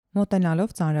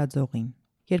Մոտենալով ծանրաձողին։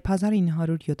 Երբ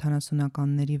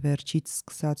 1970-ականների վերջից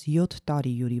սկսած 7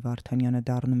 տարի Յուրի Վարդանյանը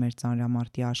դառնում էր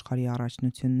ծանրամարտի աշխարհի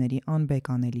առաջնությունների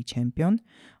անբեկանելի չեմպիոն,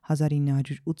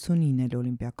 1989 էլ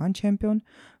օլիմպիական չեմպիոն,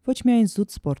 ոչ միայն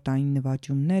զուտ սպորտային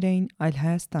նվաճումներ էին, այլ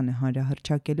Հայաստանը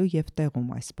հանրահռչակելու և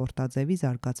տեղում այս սպորտաձևի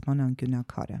զարգացման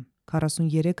անկյունաքարը։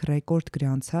 43 ռեկորդ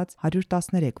գրանցած,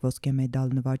 113 ոսկե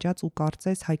մեդալ նվաճած ու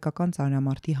կարծես հայկական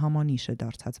ծանրամարտի համանիշը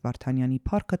դարձած Վարդանյանի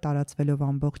փառքը տարածվելով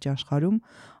ամբողջ աշխարհում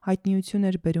հայտնիություն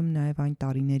էր բերում նաև այն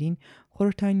տարիներին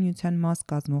Խորհրդային Միության մաս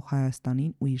կազմող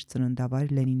Հայաստանին ու իր ծննդավայր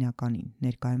Լենինականին,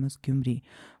 ներկայումս Գյումրի,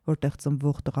 որտեղ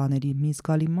ծնվող տղաների մի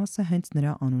զգալի մասը հենց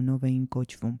նրա անունով էին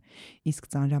կոչվում, իսկ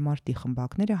ծանրամարտի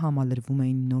խմբակները համալրվում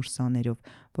էին նոր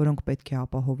սաներով, որոնք պետք է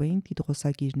ապահովեին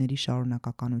տիտղոսակիրների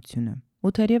շարունակականությունը։ Ու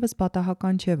թերևս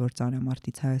պատահական չէ, որ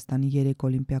ծանրամարտից Հայաստանի 3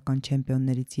 օլիմպիական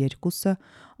չեմպիոններից 2-ը,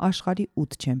 աշխարհի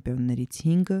 8 չեմպիոններից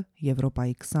 5-ը,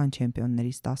 Եվրոպայի 20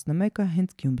 չեմպիոններից 11-ը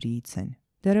հենց Գյումրիից են։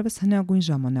 Դեռևս հնագույն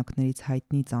ժամանակներից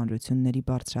հայտնի ծանրությունների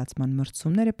բարձրացման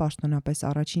մրցումները պաշտոնապես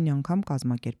առաջին անգամ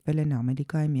կազմակերպվել են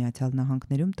Ամերիկայի Միացյալ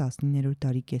Նահանգներում 19-րդ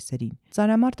դարի կեսերին։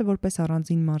 Ծանրամարտը որպես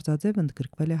առանձին մարզաձև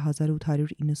ընդգրկվել է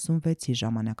 1896-ի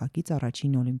ժամանակակից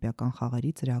առաջին օլիմպիական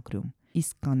խաղերի ծրագրում։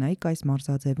 Իսկ կանայք այս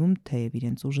մարզաձևում, թեև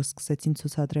իրենց ուժը սկսեցին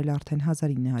ցուցադրել արդեն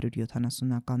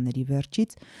 1970-ականների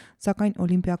վերջից, սակայն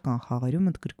օլիմպիական խաղերում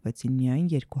ընդգրկվեցին միայն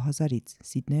 2000-ից,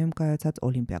 Սիդնեյում կայացած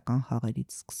օլիմպիական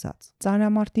խաղերից սկսած։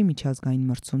 Ծանրամարտի միջազգային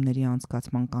մրցումների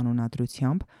անցկացման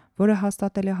կանոնադրությամբ, որը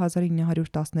հաստատել է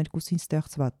 1912-ին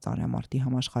ստեղծված Ծանրամարտի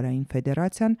համաշխարհային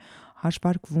ֆեդերացիան,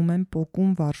 հաշվարկվում են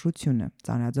պոկում վարժությունը,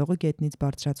 ծանրաձողը գետնից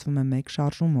բարձրացվում է 1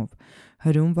 շարժումով,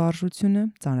 հրում վարժությունը,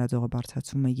 ծանրաձողը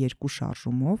բարձրացվում է 2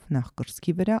 շարժումով, նախ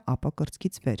կրծքի վրա, ապա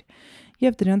կրծքից վեր,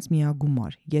 եւ դրանց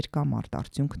միագումար, երկամարտ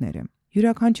արդյունքները։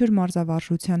 Յուրաքանչյուր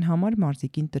մարզավարժության համար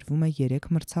մարզիկին տրվում է 3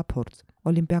 մրցափորձ։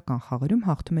 Օլիմպիական խաղերում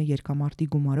հաղթում է երկամարտի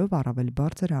գումարով առավել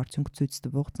բարձր արդյունք ցույց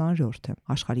տվող ծանրորդը։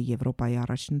 Աշխարհի Եվրոպայի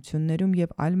առաջնություններում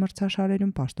եւ այլ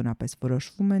մրցաշարերում պաշտոնապես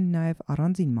որոշվում են նաեւ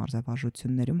առանձին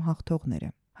մարզավարժություններում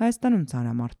հաղթողները։ Հայաստանում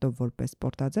ծանրամարտով որպես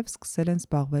սպորտաձև սկսել են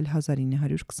զբաղվել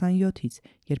 1927-ից,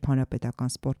 երբ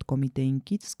Հանրապետական սպորտ կոմիտեին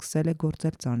կից սկսել է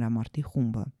գործել ծանրամարտի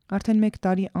խումբը։ Արդեն 1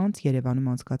 տարի անց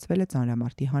Երևանում անցկացվել է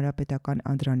ծանրամարտի հանրապետական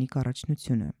անդրանիկ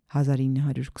առաջնությունը։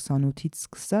 1928-ից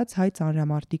սկսած հայ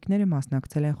ծանրամարտիկները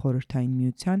մասնակցել են Խորհրդային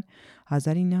Միության,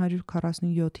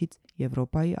 1947-ից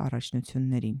Եվրոպայի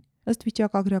առաջնություններին։ Ըստ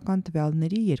վիճակագրական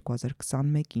տվյալների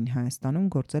 2021-ին Հայաստանում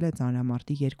գործել է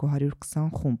ծանրամարտի 220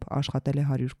 խումբ, աշխատել է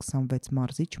 126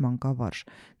 մարզիչ մանկավարժ,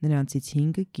 նրանցից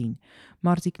 5-ը կին։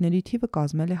 Մարզիկների թիվը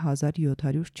կազմել է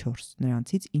 1704,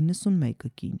 նրանցից 91-ը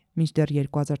կին։ Մինչդեռ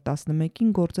 2011-ին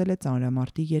գործել է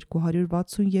ծանրամարտի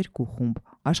 262 խումբ,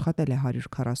 աշխատել է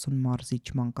 140 մարզիչ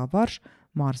մանկավարժ,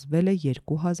 մարզվել է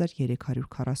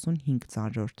 2345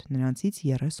 ծանրորդ, նրանցից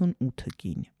 38-ը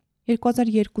կին։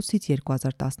 2002-ից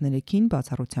 2013-ին,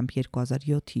 բացառությամբ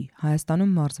 2007-ի,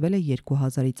 Հայաստանում մարզվել է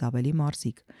 2000-ից ավելի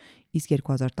մարզիկ, իսկ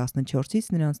 2014-ից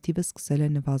նրանց թիվը սկսել է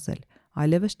նվազել,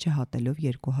 այլևս չհատելով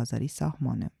 2000-ի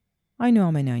սահմանը։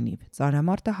 Այնուամենայնիվ,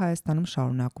 ծանրամարտը Հայաստանում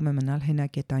շարունակում է մնալ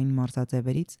հենակետային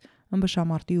մարզաձևերից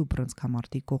ըմբշամարտի ու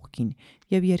բռնցքամարտի կողքին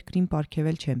եւ երկրին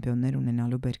պարգեւել չեմպիոններ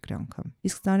ունենալու բերկրանքը։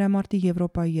 Իսկ ծանրամարտի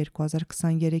Եվրոպայի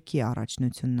 2023-ի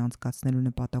առաջնությունն անցկացնելու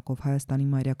նպատակով Հայաստանի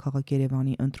մայրաքաղաք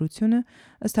Երևանի ընտրությունը,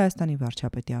 ըստ Հայաստանի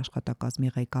վարչապետի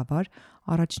աշխատակազմի ղեկավար,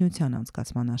 առաջնության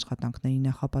անցկացման աշխատանքների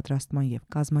նախապատրաստման եւ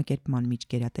կազմակերպման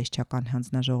միջգերատեսչական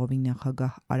հանձնաժողովի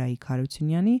նախագահ Արայիկ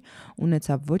Հարությունյանի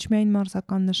ունեցավ ոչ միայն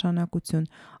մարզական նշանակություն,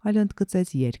 այլ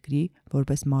ընդգծեց երկրի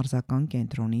որպես մարզական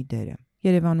կենտրոնի դերը։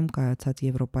 Երևանում կայացած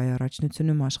Եվրոպայի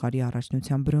առաջնությունում աշխարհի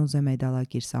առաջնության բրոնզե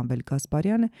մեդալակիր Սամվել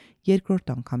Գասպարյանը երկրորդ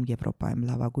անգամ Եվրոպայում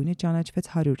լավագույնը ճանաչվեց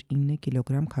 109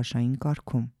 կիլոգրամ քաշային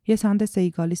կարգում։ Ես հանդես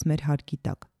էի գալիս մեր հարկի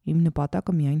տակ։ Իմ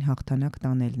նպատակը միայն հաղթանակ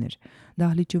տանելն էր։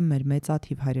 Դահլիճում մեր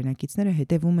մեծաթիվ հայրենակիցները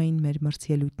հետևում էին մեր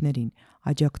մրցելույթներին,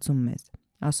 աջակցում մեզ,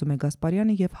 ասում է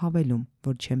Գասպարյանը եւ հավելում,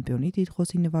 որ չեմպիոնի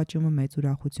տիտղոսի նվաճումը մեծ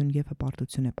ուրախություն եւ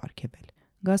հպարտություն է պարգևել։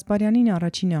 Գասպարյանին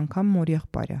առաջին անգամ մոր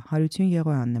եղբայրը Հարություն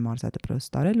Եղոյանն է մարզադպրոց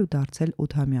տարել ու դարձել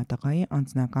 8-ամյա տղայի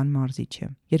անձնական մարզիչը։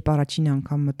 Երբ առաջին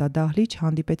անգամ մտա դահլիճ,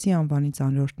 հանդիպեցի անվանի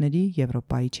ծանրորդների,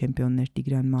 Եվրոպայի չեմպիոններ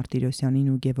Տիգրան Մարտիրոսյանին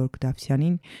ու Գևորգ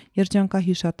Դավթյանին,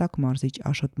 երջանկահիշատակ մարզիչ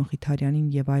Աշոտ Մխիթարյանին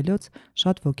եւ այլոց,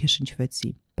 շատ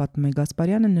ոգեշնչվեցի։ Պատմում է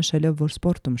Գասպարյանը, նշելով, որ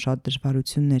սպորտում շատ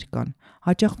դժվարություններ կան,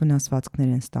 հաճախ վնասվածքներ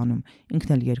են ստանում,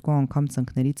 ինքն էլ 2 անգամ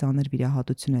ծնկների ծանր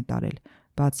վիրահատություն է տարել։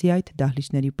 Բացի այդ,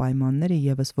 դահլիճների պայմանները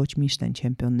եւս ոչ միշտ են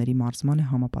չեմպիոնների մարզմանը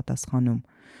համապատասխանում։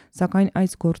 Սակայն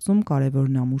այս գործում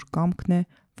կարևորն ամուր կամքն է,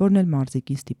 որն էլ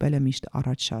մարզիկին ստիպել է միշտ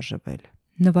առաջ շարժվել։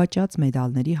 Նվաճած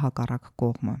մեդալների հակառակ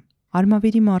կողմը։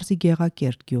 Արմավիրի մարզի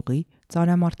Գեղակերտ գյուղի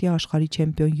ծանրամարտի աշխարհի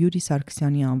չեմպիոն Յուրի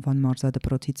Սարգսյանի անվան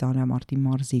մարզադպրոցի ծանրամարտի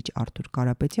մարզիչ Արթուր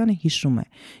Կարապետյանը հիշում է,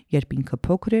 երբ ինքը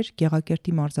փոքր էր,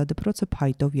 Գեղակերտի մարզադպրոցը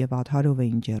փայտով եւ ադհարով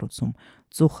էին ջեռուցում,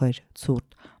 ծուխ էր,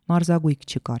 ցուրտ, մարզագույք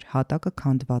չկար, հատակը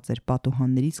քանդված էր,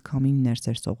 պատուհաններից քամին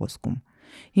ներս էր սողոսկում։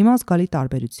 Հիմա զգալի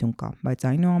տարբերություն կա, բայց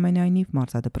այնուամենայնիվ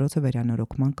մարզադպրոցը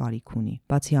վերանորոգման կարիք ունի։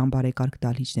 Բացի անբարեկարգ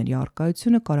դահլիճների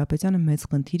առկայությունը, Կարապետյանը մեծ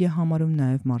խնդիր է համարում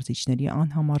նաև մարզիչների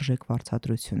անհամարժեք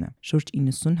վարձատրությունը։ Շուրջ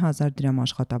 90,000 դրամ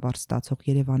աշխատավարձ ստացող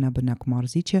երևանաբնակ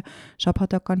մարզիչը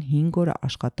շաբաթական 5 օր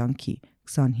աշխատանքի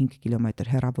 25 կիլոմետր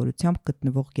հեռավորությամբ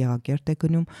գտնվող Գեղակերտ է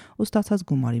գնում ու ստացած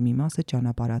գումարի մի մասը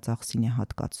ճանապարհածախսին է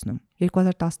հատկացնում։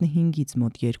 2015-ից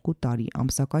մոտ 2 տարի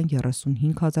ամսական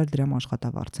 35,000 դրամ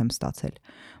աշխատավարձ եմ ստացել։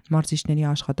 Մարզիչների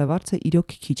աշխատավարձը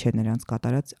իրոք քիչ է նրանց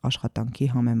կատարած աշխատանքի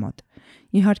համեմատ։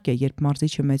 Իհարկե, երբ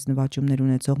մարզիչը մեծ նվաճումներ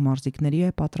ունեցող մարզիկների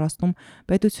է պատրաստում,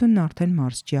 պետությունն արդեն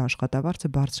մարզչի աշխատավարձը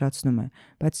բարձրացնում է,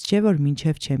 բայց չէ որ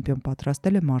մինչև չեմպիոն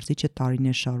պատրաստելը մարզիչը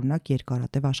տարիներ շարունակ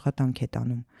երկարատև աշխատանք է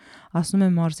տանում։ Ասում է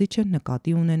մարզիչը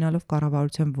նկատի ունենալով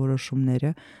կառավարության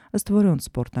որոշումները, ըստ որոնց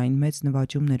սպորտային մեծ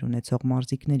նվաճումներ ունեցող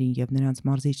մարզիկներին եւ նրանց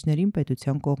մարզիչներին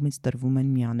պետության կողմից տրվում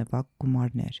են միանվագ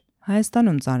գումարներ։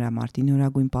 Հայաստանում ծանրամարտի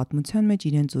նորագույն պատմության մեջ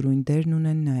իրենց ուրույն դերն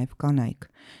ունեն նաև կանայք։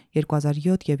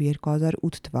 2007 եւ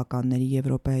 2008 թվականների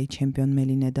Եվրոպայի չեմպիոն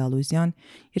Մելինե Դալուզյան,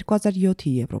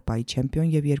 2007-ի Եվրոպայի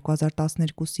չեմպիոն եւ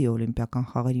 2012-ի Օլիմպիական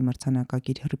խաղերի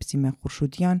մրցանակակիր Հռիփսիմե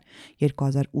Խուրշուդյան,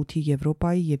 2008-ի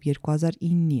Եվրոպայի եւ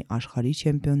 2009-ի աշխարհի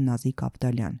չեմպիոն Նազիկ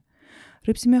Ավդալյան։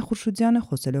 Հռիփսիմե Խուրշուդյանը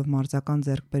խոսելով մարզական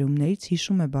ձեռքբերումներից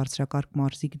հիշում է բարձրակարգ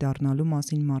մարզիկ դառնալու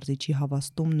մասին մարզիչի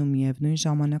հավաստումն ու միևնույն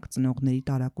ժամանակ ծնողների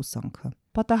տարակուսանքը։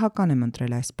 Պատահական եմ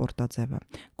ընտրել այս սպորտաձևը։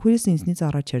 Քույրս ինձնից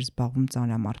առաջ էր զբաղվում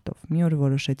ծանրամարտով։ Մի օր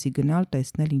որոշեցի գնալ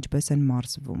տեսնել ինչպես են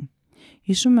մարզվում։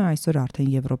 Հիշում է այսօր արդեն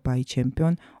Եվրոպայի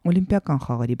չեմպիոն, Օլիմպիական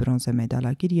խաղերի բրոնզե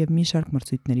մեդալակիր եւ մի շարք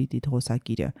մրցույթների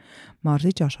տիտղոսակիրը։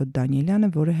 Մարզիչ Աշոտ Դանիելյանը,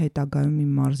 որը հետագայում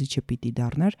իմ մարզիչը պիտի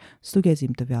դառնար, ստուգեց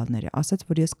իմ տվյալները, ասաց,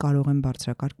 որ ես կարող եմ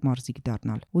բարձրակարգ մարզիկ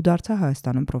դառնալ ու դարձա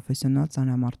Հայաստանում պրոֆեսիոնալ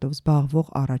ծանրամարտով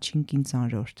զբաղվող առաջին կին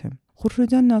ծանրորդը։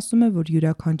 Խուրշուդյանն ասում է, որ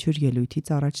յուրաքանչյուր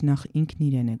ելույթից առաջ նախ ինքն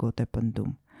իրեն է գոտե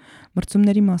պնդում։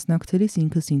 Մրցումների մասնակցելիս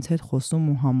ինքս ինձ հետ խոսում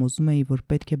ու համոզում էի, որ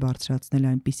պետք է բարձրացնել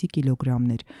այնպիսի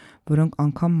կիլոգրամներ, որոնք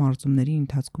անգամ մարզումների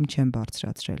ընթացքում չեն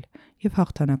բարձրացրել, եւ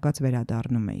հաղթանակած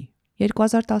վերադառնում էի։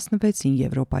 2016-ին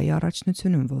Եվրոպայի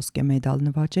առաջնությունում ոսկե մեդալ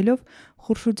նվաճելով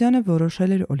Խուրշուդյանը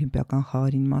որոշել էր Օլիմպիական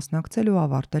խաղերին մասնակցել ու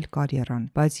ավարտել կարիերան,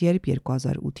 բայց երբ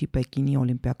 2008-ի Պեկինի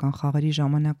Օլիմպիական խաղերի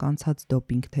ժամանակ անցած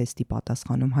դոպինգ թեստի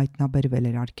պատասխանում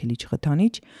հայտնաբերվել էր արգելիչ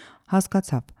խթանիչ,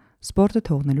 հասկացավ, սպորտը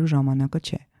թողնելու ժամանակը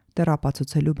չէ։ Դեռ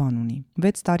ապացուցելու բան ունի։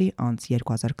 6 տարի անց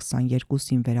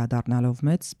 2022-ին վերադառնալով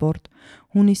մեծ սպորտ,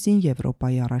 հունիսին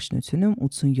Եվրոպայի առաջնությունում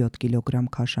 87 կիլոգրամ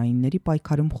քաշայինների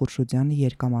պայքարում Խուրշուդյանը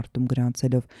երկամարտում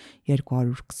գրանցելով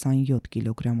 227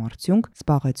 կիլոգրամ արդյունք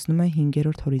զբաղեցնում է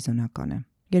 5-րդ հորիզոնականը։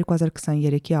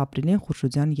 2023-ի ապրիլին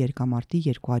Խուրշուդյանը երկամարտի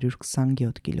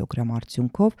 227 կիլոգրամ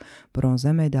արդյունքով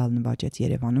բրոնզե մեդալ նվաճեց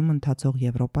Երևանում ընթացող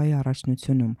Եվրոպայի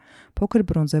առաջնությունում։ Փոքր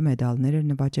բրոնզե մեդալներ էր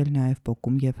նվաճել նաև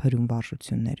պոկում եւ հրում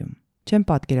վարժություններում։ Չեմ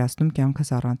պատկերացնում կյանքս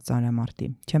առանց ծանրամարտի։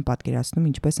 Չեմ պատկերացնում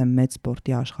ինչպես է մեծ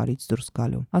սպորտի աշխարհից դուրս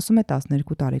գալու։ Ասում է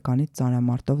 12 տարեկանից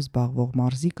ծանրամարտով զբաղվող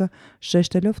մարզիկը,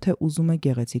 շեշտելով, թե ուզում է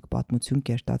գեղեցիկ պատմություն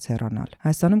կերտած հեռանալ։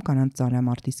 Հայաստանում կանանց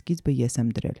ծանրամարտի սկիզբը ես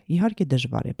եմ դրել։ Իհարկե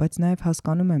դժվար է, բայց նաև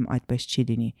հասկանում եմ այդպես չի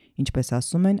լինի։ Ինչպես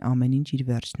ասում են, ամեն ինչ իր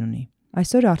վերջն ունի։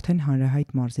 Այսօր արդեն հանրահայտ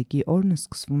մարզիկի օրն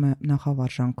սկսվում է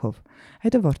նախավարժանքով։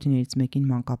 Հետո որդիներից մեկին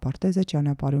մանկապարտեզ է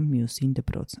ճանապարհում, մյուսին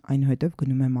դպրոց, այնուհետև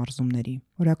գնում է մարզումների։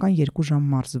 Օրական 2 ժամ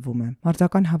մարզվում է։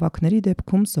 Մարզական հավաքների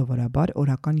դեպքում սովորաբար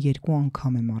օրական 2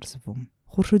 անգամ է մարզվում։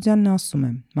 Խուրշուդյանն ասում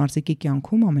է, մարզիկի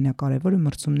կյանքում ամենակարևորը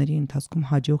մրցումների ընթացքում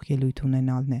հաջող ելույթ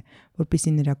ունենալն է,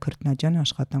 որպեսզի նրա քրտնաջան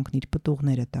աշխատանքն իր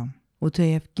պտուղները տա։ Ու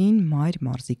թեև կին մայր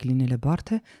մարզիկ լինելը բարդ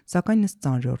է, սակայն ըստ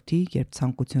ծանրորդի, երբ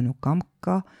ցանկություն ու կամք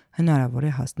կա, հնարավոր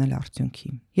է հասնել արդյունքի։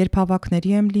 Երբ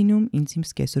հավաքների եմ լինում, ինձ իմ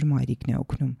սկեսուր մայրիկն է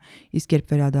օգնում, իսկ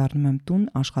երբ վերադառնում եմ տուն,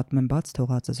 աշխատում եմ բաց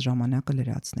թողածս ժամանակը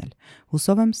լրացնել։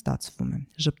 Հուսով եմ ստացվում է,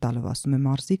 ժպտալով ասում է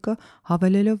մարզիկը,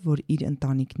 հավելելով, որ իր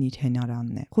ընտանիքն իր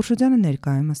հենարանն է։ Խուրշուդյանը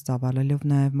ներկայումս ծավալելով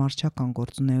նաև մարզչական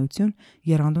գործունեություն,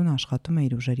 եռանդուն աշխատում է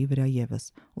իր ուժերի վրա եւս,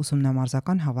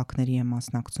 ուսումնամարզական հավաքների է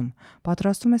մասնակցում,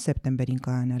 պատրաստում է սեպտեմբերին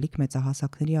կայանալիք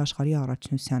մեծահասակների աշխարհի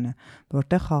առաջնությանը,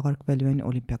 որտեղ խաղարկվելու են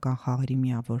Օլիմպիական խաղերի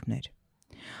միավորներ։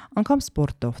 Անկամ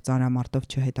սպորտով, ծանրամարտով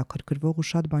չհետաքրքրվող ու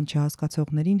շատ բան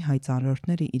չհասկացողներին հայ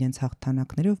ծանրորդները իրենց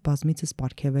հաղթանակներով բազմիցս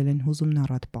պարգևել են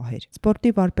հուզումնառատ պահեր։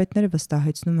 Սպորտի վարպետները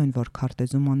վստահեցնում են, որ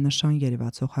քարտեզում աննշան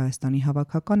երևացող Հայաստանի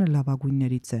հավաքականը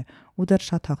լավագույններից է ու դեռ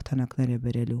շատ հաղթանակներ է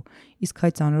բերելու, իսկ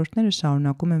հայ ծանրորդները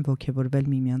շարունակում են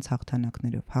ոգևորվել միմյանց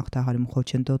հաղթանակներով, հաղթահարում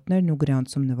խոչընդոտներն ու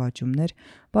գրանցում նվաճումներ,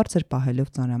 բարձր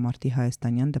պահելով ծանրամարտի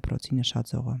հայաստանյան դպրոցի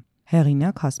նշաձողը։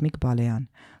 Հեղինակ Հասմիկ Բալեյան,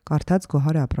 կարդաց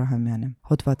Գոհար Աբրահամյանը,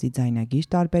 հոդվածի ձայնագիր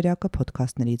տարբերակը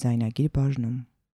փոդքասթների ձայնագիր բաժնում։